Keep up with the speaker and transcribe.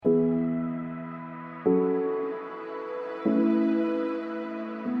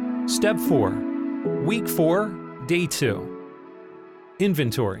Step 4. Week 4, Day 2.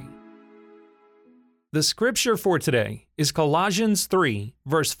 Inventory. The scripture for today is Colossians 3,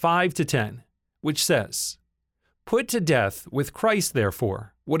 verse 5 to 10, which says, "Put to death with Christ,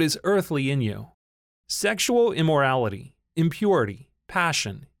 therefore, what is earthly in you: sexual immorality, impurity,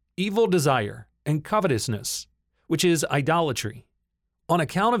 passion, evil desire, and covetousness, which is idolatry. On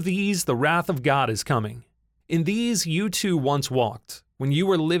account of these, the wrath of God is coming. In these you too once walked, when you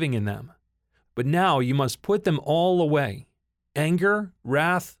were living in them. But now you must put them all away: anger,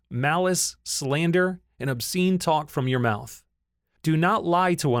 wrath, malice, slander, and obscene talk from your mouth. Do not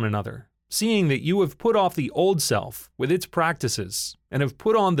lie to one another, seeing that you have put off the old self with its practices, and have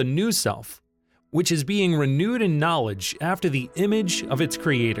put on the new self, which is being renewed in knowledge after the image of its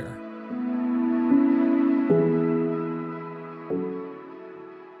Creator."